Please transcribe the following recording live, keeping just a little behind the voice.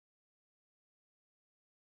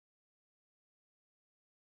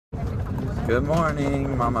Good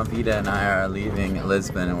morning. Mama Vida and I are leaving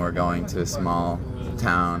Lisbon and we're going to a small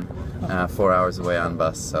town 4 hours away on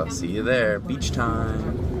bus. So see you there. Beach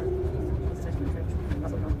time.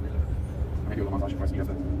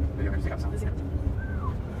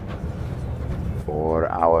 4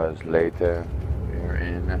 hours later, we're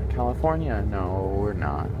in California. No, we're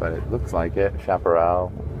not, but it looks like it.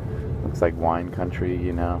 Chaparral. Looks like wine country,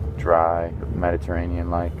 you know, dry,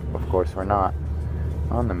 Mediterranean-like. Of course, we're not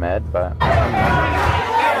on the Med, but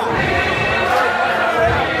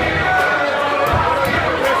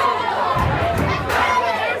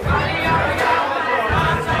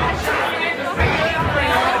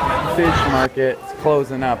fish market. It's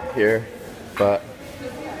closing up here, but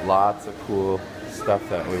lots of cool stuff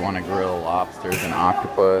that we want to grill: lobsters and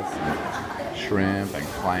octopus and shrimp and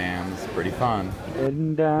clams. Pretty fun.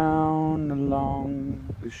 Heading down along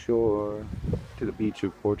the shore to the beach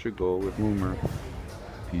of Portugal with Boomer.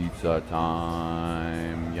 Pizza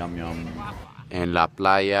time, yum yum. En la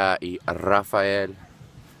playa y Rafael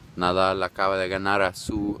Nadal acaba de ganar a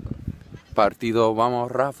su partido.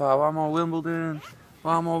 Vamos Rafa, vamos Wimbledon.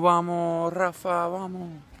 Vamos, vamos Rafa, vamos.